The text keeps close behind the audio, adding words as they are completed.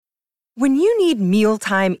When you need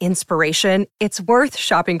mealtime inspiration, it's worth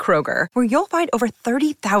shopping Kroger, where you'll find over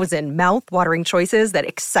 30,000 mouth-watering choices that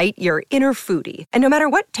excite your inner foodie. And no matter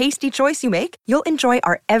what tasty choice you make, you'll enjoy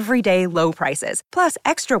our everyday low prices, plus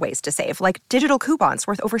extra ways to save, like digital coupons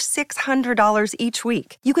worth over $600 each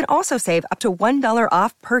week. You can also save up to $1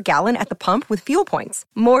 off per gallon at the pump with fuel points.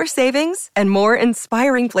 More savings and more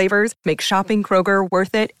inspiring flavors make shopping Kroger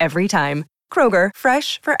worth it every time. Kroger,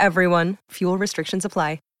 fresh for everyone. Fuel restrictions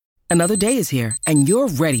apply. Another day is here, and you're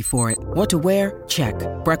ready for it. What to wear? Check.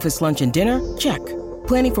 Breakfast, lunch, and dinner? Check.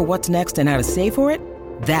 Planning for what's next and how to save for it?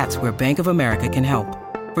 That's where Bank of America can help.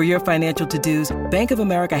 For your financial to-dos, Bank of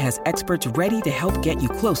America has experts ready to help get you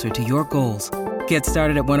closer to your goals. Get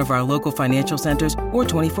started at one of our local financial centers or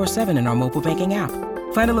 24/7 in our mobile banking app.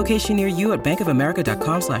 Find a location near you at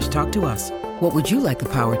bankofamerica.com/talktous. What would you like the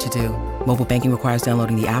power to do? Mobile banking requires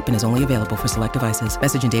downloading the app and is only available for select devices.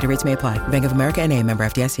 Message and data rates may apply. Bank of America N.A., member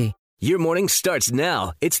FDIC. Your morning starts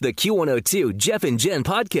now. It's the Q102 Jeff and Jen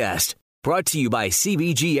podcast, brought to you by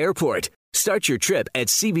CBG Airport. Start your trip at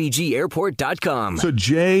CBGAirport.com. So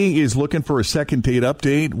Jay is looking for a second date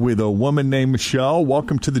update with a woman named Michelle.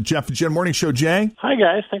 Welcome to the Jeff and Jen Morning Show, Jay. Hi,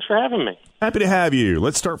 guys. Thanks for having me. Happy to have you.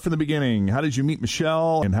 Let's start from the beginning. How did you meet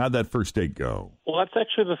Michelle, and how'd that first date go? Well, that's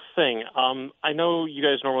actually the thing. I know you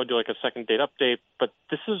guys normally do like a second date update, but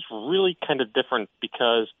this is really kind of different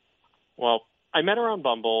because, well, I met her on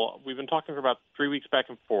Bumble. We've been talking for about 3 weeks back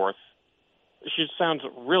and forth. She sounds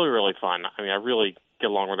really, really fun. I mean, I really get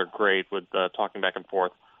along with her great with talking back and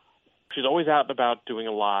forth. She's always out and about doing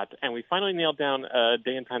a lot, and we finally nailed down a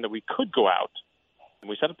day and time that we could go out.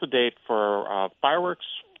 We set up the date for fireworks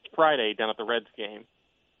Friday down at the Reds game.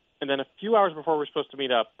 And then a few hours before we're supposed to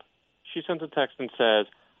meet up, she sends a text and says,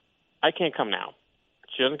 I can't come now.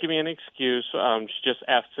 She doesn't give me any excuse. She just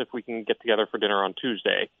asks if we can get together for dinner on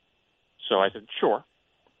Tuesday. So I said, sure.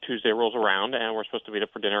 Tuesday rolls around, and we're supposed to meet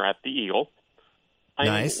up for dinner at the Eagle.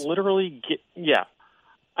 Nice. I'm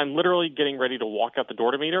literally getting ready to walk out the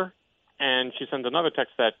door to meet her, and she sends another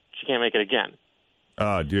text that she can't make it again.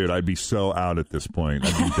 Oh, dude, I'd be so out at this point.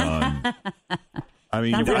 I'd be done. I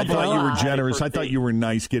mean, I thought you were generous. I thought you were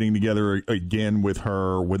nice getting together again with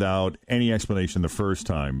her without any explanation the first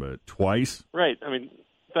time, but twice? Right. I mean,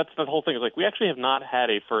 that's the whole thing. Is like we actually have not had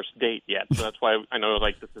a first date yet, so that's why I know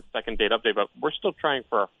like this is second date update, but we're still trying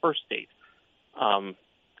for our first date. I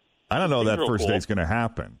don't know that first date's going to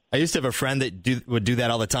happen. I used to have a friend that would do that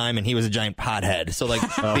all the time, and he was a giant pothead. So like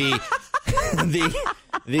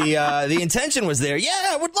the intention was there.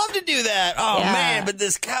 Yeah, I would love to do that. Oh man, but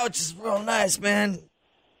this couch is real nice, man.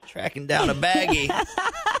 Tracking down a baggie.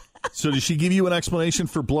 So did she give you an explanation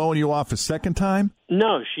for blowing you off a second time?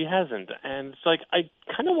 No, she hasn't. And it's like, I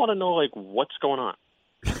kind of want to know, like, what's going on.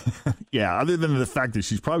 Yeah, other than the fact that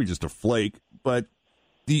she's probably just a flake. But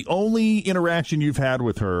the only interaction you've had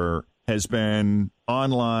with her has been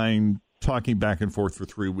online, talking back and forth for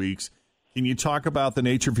 3 weeks. Can you talk about the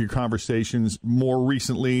nature of your conversations more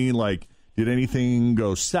recently? Like, did anything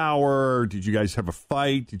go sour? Did you guys have a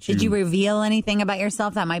fight? Did you reveal anything about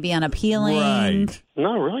yourself that might be unappealing? Right.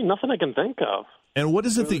 No, really, nothing I can think of. And what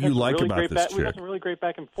is it that you like about this chick? We had some really great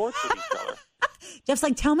back and forth with each other. Jeff's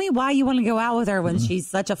like, tell me why you want to go out with her when she's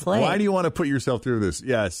such a flake. Why do you want to put yourself through this?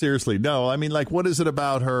 Yeah, seriously. No, I mean, like, what is it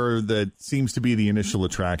about her that seems to be the initial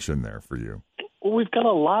attraction there for you? Well, we've got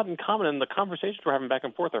a lot in common, and the conversations we're having back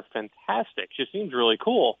and forth are fantastic. She seems really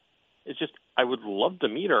cool. It's just, I would love to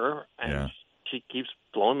meet her, and she keeps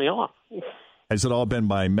blowing me off. Has it all been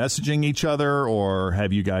by messaging each other, or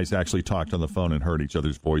have you guys actually talked on the phone and heard each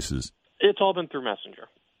other's voices? It's all been through Messenger.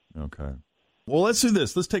 Okay. Well, let's do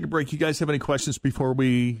this. Let's take a break. You guys have any questions before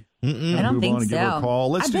we I don't move think on and so. give her a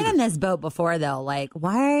call? I've been in this boat before, though. Like,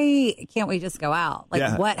 why can't we just go out?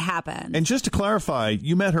 Like, what happened? And just to clarify,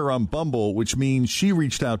 you met her on Bumble, which means she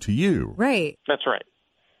reached out to you. Right. That's right.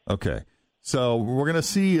 Okay. So we're going to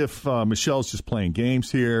see if Michelle's just playing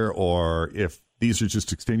games here or if these are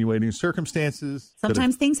just extenuating circumstances.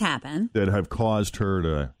 Sometimes things happen. That have caused her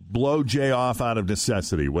to blow Jay off out of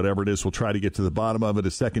necessity. Whatever it is, we'll try to get to the bottom of it. A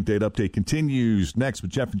second date update continues next with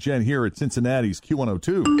Jeff and Jen here at Cincinnati's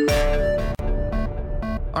Q102.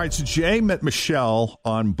 All right, so Jay met Michelle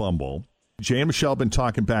on Bumble. Jay and Michelle have been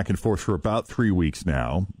talking back and forth for about 3 weeks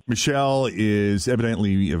now. Michelle is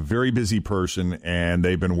evidently a very busy person, and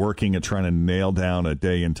they've been working at trying to nail down a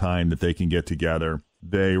day and time that they can get together.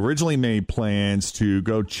 They originally made plans to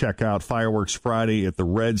go check out Fireworks Friday at the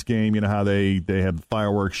Reds game. You know how they had the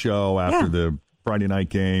fireworks show after the Friday night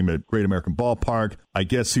game at Great American Ballpark. I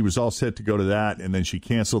guess he was all set to go to that, and then she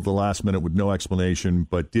canceled the last minute with no explanation,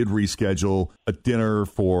 but did reschedule a dinner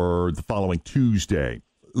for the following Tuesday.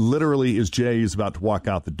 literally, as Jay is about to walk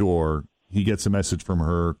out the door, he gets a message from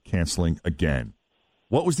her canceling again.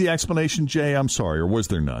 What was the explanation, Jay? I'm sorry, or was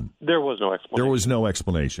there none? There was no explanation. There was no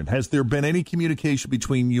explanation. Has there been any communication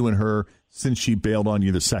between you and her since she bailed on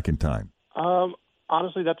you the second time?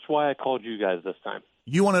 Honestly, that's why I called you guys this time.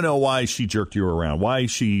 You want to know why she jerked you around, why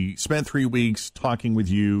she spent 3 weeks talking with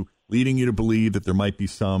you, leading you to believe that there might be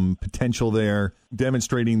some potential there,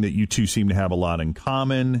 demonstrating that you two seem to have a lot in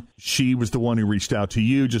common. She was the one who reached out to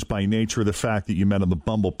you just by nature of the fact that you met on the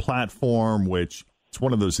Bumble platform, which it's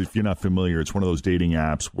one of those, if you're not familiar, it's one of those dating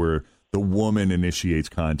apps where the woman initiates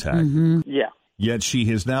contact. Mm-hmm. Yeah. Yet she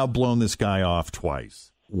has now blown this guy off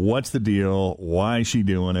twice. What's the deal? Why is she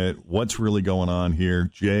doing it? What's really going on here?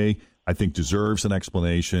 Jay, I think, deserves an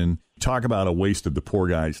explanation. Talk about a waste of the poor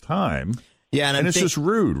guy's time. Yeah, and it's just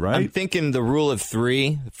rude, right? I'm thinking the rule of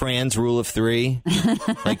three, Fran's rule of three,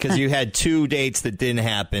 because you had 2 dates that didn't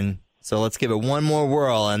happen. So let's give it one more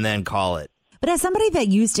whirl and then call it. But as somebody that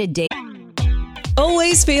used to date.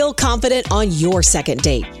 Always feel confident on your second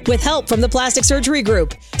date. With help from the Plastic Surgery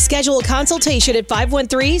Group. Schedule a consultation at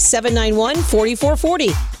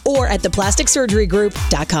 513-791-4440 or at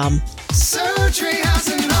theplasticsurgerygroup.com. Surgery has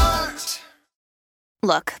an art.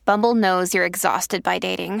 Look, Bumble knows you're exhausted by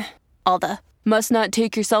dating. All the must not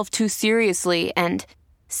take yourself too seriously and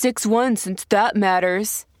 6'1" since that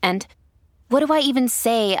matters. And what do I even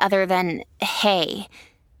say other than hey?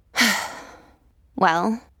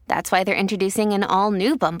 Well, that's why they're introducing an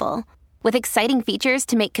all-new Bumble with exciting features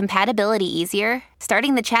to make compatibility easier,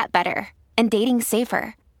 starting the chat better, and dating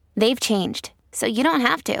safer. They've changed, so you don't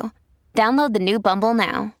have to. Download the new Bumble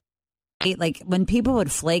now. Like, when people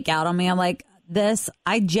would flake out on me, I'm like,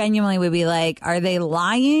 I genuinely would be like, are they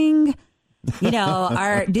lying? You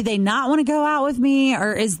know, do they not want to go out with me?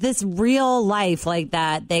 Or is this real life like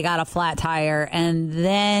that? They got a flat tire and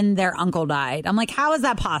then their uncle died. I'm like, how is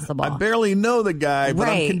that possible? I barely know the guy, but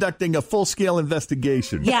Right. I'm conducting a full-scale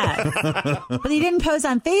investigation. Yes. But he didn't post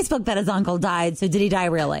on Facebook that his uncle died. So did he die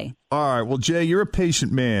really? All right. Well, Jay, you're a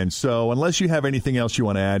patient man. So unless you have anything else you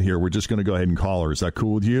want to add here, we're just going to go ahead and call her. Is that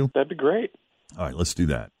cool with you? That'd be great. All right. Let's do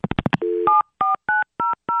that.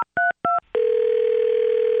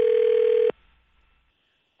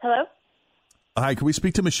 Hello? Hi. Can we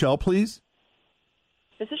speak to Michelle, please?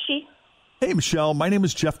 This is she. Hey, Michelle. My name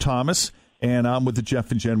is Jeff Thomas, and I'm with the Jeff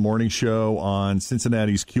and Jen Morning Show on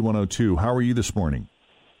Cincinnati's Q102. How are you this morning?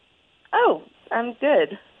 Oh, I'm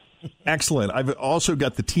good. Excellent. I've also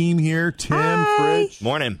got the team here, Tim, Hi. Fritz.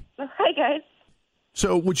 Morning. Hi, guys.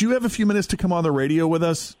 So would you have a few minutes to come on the radio with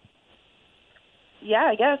us? Yeah,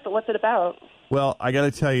 I guess. But what's it about? Well, I got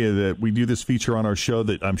to tell you that we do this feature on our show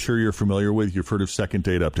that I'm sure you're familiar with. You've heard of Second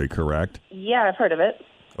Date Update, correct? Yeah, I've heard of it.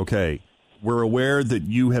 Okay. We're aware that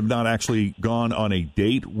you have not actually gone on a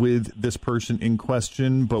date with this person in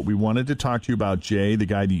question, but we wanted to talk to you about Jay, the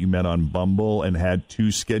guy that you met on Bumble and had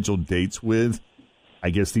 2 scheduled dates with. I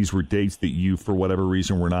guess these were dates that you, for whatever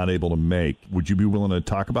reason, were not able to make. Would you be willing to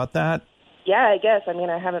talk about that? Yeah, I guess. I mean,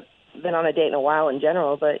 I haven't been on a date in a while in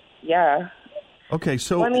general, but yeah. Okay,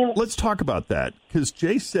 so Well, I mean- let's talk about that, because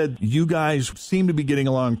Jay said you guys seem to be getting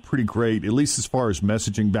along pretty great, at least as far as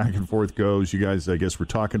messaging back and forth goes. You guys, I guess, were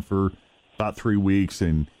talking for about 3 weeks,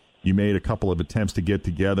 and you made a couple of attempts to get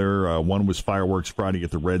together. One was fireworks Friday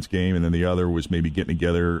at the Reds game, and then the other was maybe getting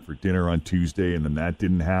together for dinner on Tuesday, and then that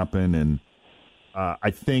didn't happen. And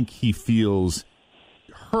I think he feels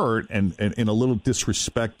hurt and a little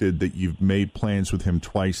disrespected that you've made plans with him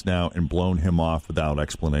twice now and blown him off without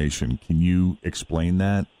explanation. Can you explain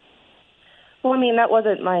that? Well, I mean, that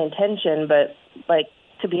wasn't my intention, but, like,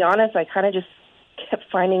 to be honest, I kind of just kept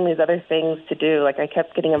finding these other things to do. Like, I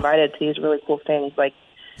kept getting invited to these really cool things. Like,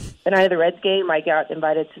 the night of the Reds game, I got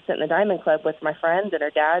invited to sit in the Diamond Club with my friends and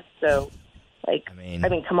her dad. So, like, I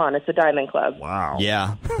mean, come on, it's a Diamond Club. Wow.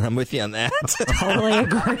 Yeah, I'm with you on that. Totally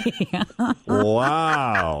agree.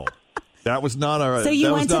 Wow. That was not a... So you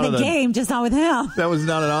that went was to not the game, just not with him. That was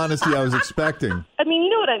not an honesty I was expecting. I mean,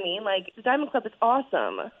 you know what I mean? Like, the Diamond Club is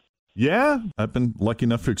awesome. Yeah, I've been lucky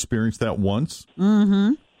enough to experience that once.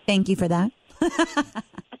 Mm-hmm. Thank you for that.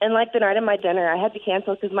 And like the night of my dinner, I had to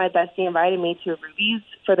cancel because my bestie invited me to Ruby's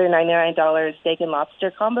for their $99 steak and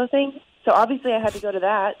lobster combo thing. So obviously I had to go to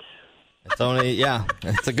that. It's only, yeah,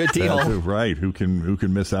 it's a good deal. That's right. Who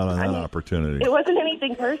can miss out on that opportunity? It wasn't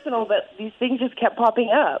anything personal, but these things just kept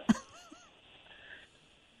popping up.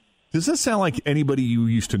 Does this sound like anybody you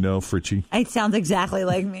used to know, Fritchie? It sounds exactly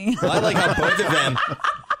like me. Well, I like how both of them,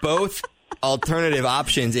 both alternative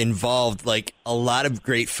options involved like a lot of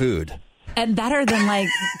great food. And better than like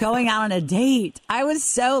going out on a date. I was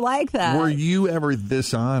so like that. Were you ever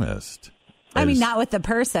this honest? I mean, not with the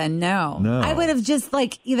person. No. No. I would have just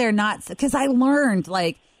either not, because I learned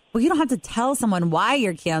well, you don't have to tell someone why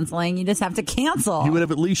you're canceling. You just have to cancel. You would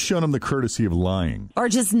have at least shown them the courtesy of lying. Or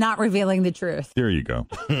just not revealing the truth. There you go.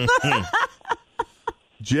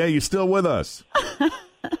 Jay, you still with us?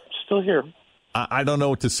 Still here. I don't know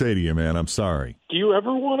what to say to you, man. I'm sorry. Do you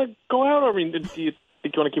ever want to go out? I mean, do you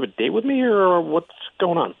think you want to keep a date with me, or what's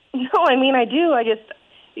going on? No, I mean, I do.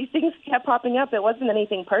 These things kept popping up. It wasn't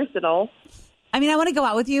anything personal. I mean, I want to go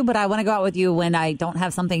out with you, but I want to go out with you when I don't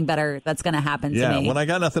have something better that's going to happen to me. Yeah, when I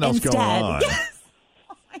got nothing else going on. Yes.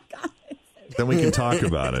 Oh, my God. Then we can talk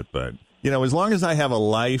about it. But, as long as I have a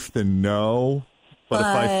life, then no. But if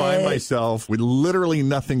I find myself with literally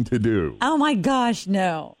nothing to do. Oh, my gosh,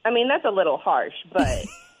 no. I mean, that's a little harsh, but.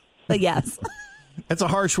 But yes. That's a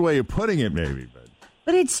harsh way of putting it, maybe.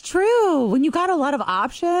 But it's true. When you got a lot of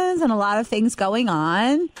options and a lot of things going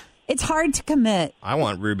on, it's hard to commit. I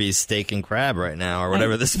want Ruby's steak and crab right now, or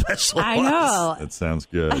whatever the special was. I know. That sounds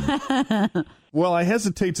good. Well, I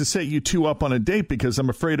hesitate to set you two up on a date because I'm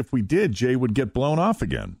afraid if we did, Jay would get blown off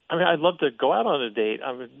again. I mean, I'd love to go out on a date.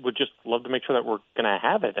 I would just love to make sure that we're going to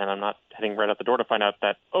have it, and I'm not heading right out the door to find out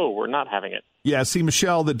that, we're not having it. Yeah, see,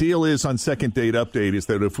 Michelle, the deal is on Second Date Update is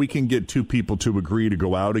that if we can get two people to agree to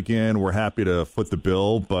go out again, we're happy to foot the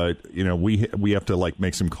bill. But, we have to,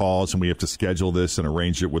 make some calls, and we have to schedule this and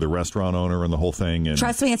arrange it with a restaurant owner and the whole thing. And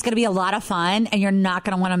trust me, it's going to be a lot of fun, and you're not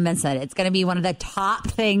going to want to miss it. It's going to be one of the top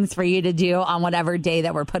things for you to do on whatever day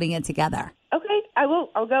that we're putting it together. Okay, I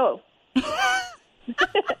will. I'll go.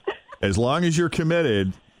 As long as you're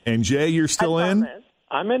committed. And, Jay, you're still in?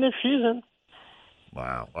 I'm in if she's in.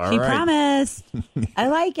 Wow. All she right. promised. I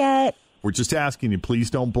like it. We're just asking you,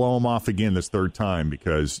 please don't blow him off again this third time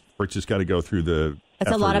because Rich has got to go through the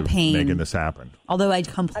It's a lot of pain making this happen. Although I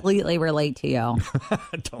completely relate to you.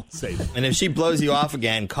 Don't say that. And if she blows you off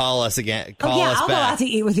again, call us again. Call us I'll back. go out to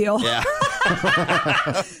eat with you. Yeah.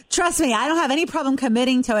 Trust me, I don't have any problem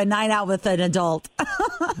committing to a night out with an adult.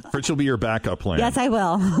 Rich will be your backup plan. Yes, I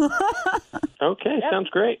will. Okay, sounds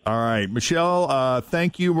great. All right. Michelle,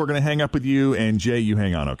 thank you. We're going to hang up with you. And Jay, you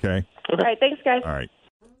hang on, okay? All right, thanks, guys. All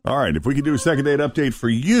right. If we could do a Second Date Update for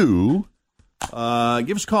you,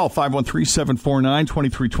 give us a call,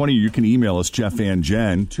 513-749-2320. You can email us, Jeff and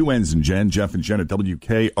Jen, 2 N's and Jen, Jeff and Jen at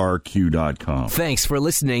WKRQ.com. Thanks for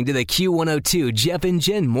listening to the Q102 Jeff and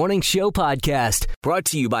Jen Morning Show podcast, brought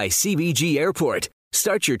to you by CBG Airport.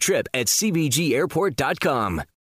 Start your trip at CBGAirport.com.